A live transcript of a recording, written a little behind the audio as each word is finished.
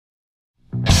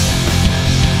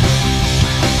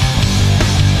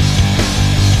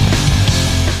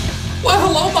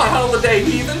holiday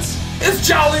heathens. It's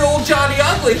jolly old Johnny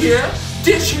Ugly here,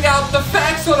 dishing out the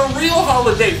facts on a real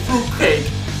holiday fruitcake,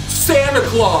 Santa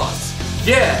Claus.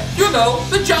 Yeah, you know,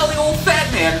 the jolly old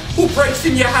fat man who breaks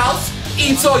in your house,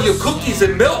 eats all your cookies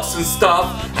and milks and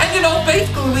stuff, and you know,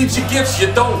 basically leaves you gifts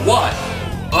you don't want.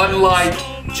 Unlike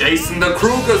Jason the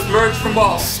Kruger's merch from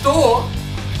our store,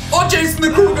 or Jason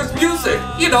the Kruger's music,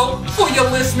 you know, for your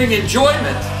listening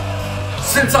enjoyment.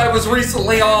 Since I was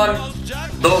recently on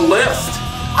The List,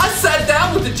 I sat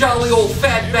down with the jolly old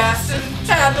fat bastard and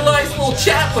had a nice little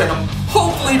chat with him,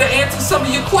 hopefully to answer some of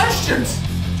your questions.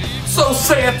 So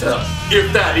Santa,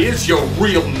 if that is your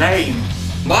real name,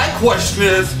 my question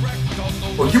is,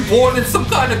 were you born in some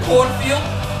kind of cornfield?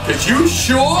 Cause you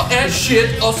sure as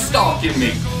shit are stalking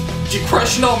me. You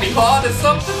crushing on me hard or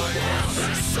something?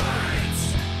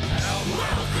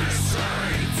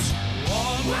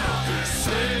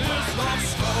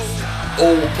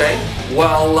 Okay,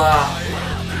 well,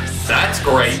 that's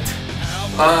great.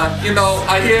 You know,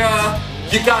 I hear,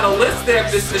 you got a list there,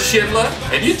 Mr. Schindler,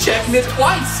 and you're checking it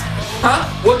twice. Huh?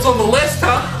 What's on the list,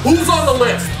 huh? Who's on the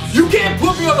list? You can't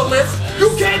put me on the list. You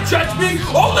can't judge me.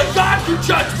 Only God can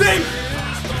judge me.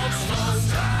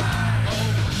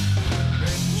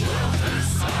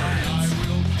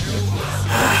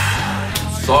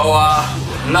 So,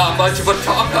 not much of a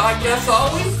talker, I guess,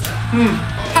 are we?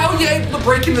 How are you able to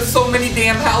break into so many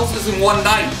damn houses in one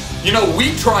night? You know,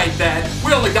 we tried that.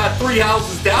 We only got 3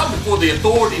 houses down before the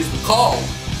authorities were called.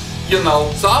 You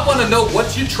know, so I want to know,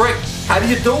 what's your trick? How do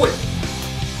you do it?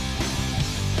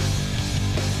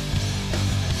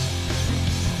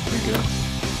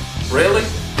 Really?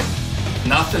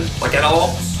 Nothing? Like at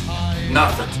all?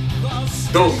 Nothing.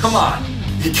 Dude, come on.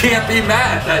 You can't be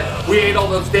mad that we ate all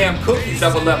those damn cookies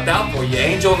that were left out for you.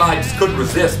 Angel and I just couldn't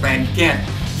resist, man. You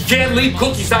can't leave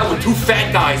cookies out with 2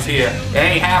 fat guys here. It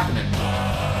ain't happening.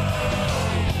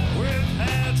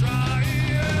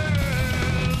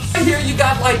 I hear you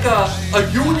got like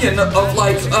a union of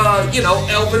like, you know,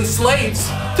 elven slaves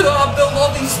to build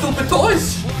all these stupid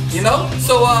toys, you know?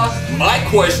 So, my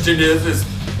question is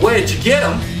where'd you get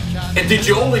them? And did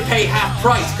you only pay half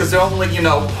price because they're only, you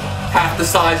know, half the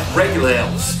size of regular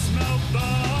elves?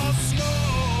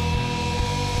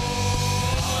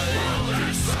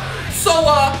 So,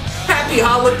 happy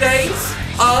holidays,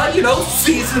 you know,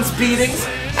 season's beatings,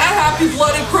 and happy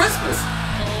bloody Christmas.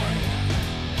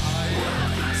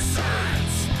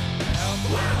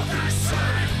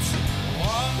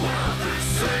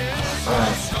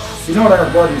 You know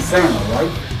that wasn't Santa,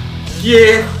 right?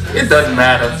 Yeah, it doesn't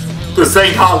matter. This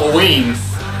ain't Halloween.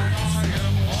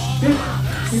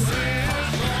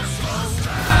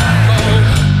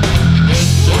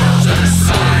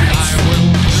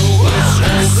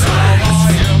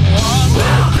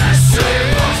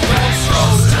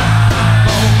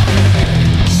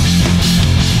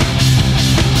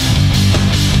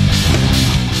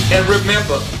 And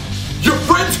remember, your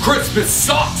friend's Christmas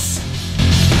sucks!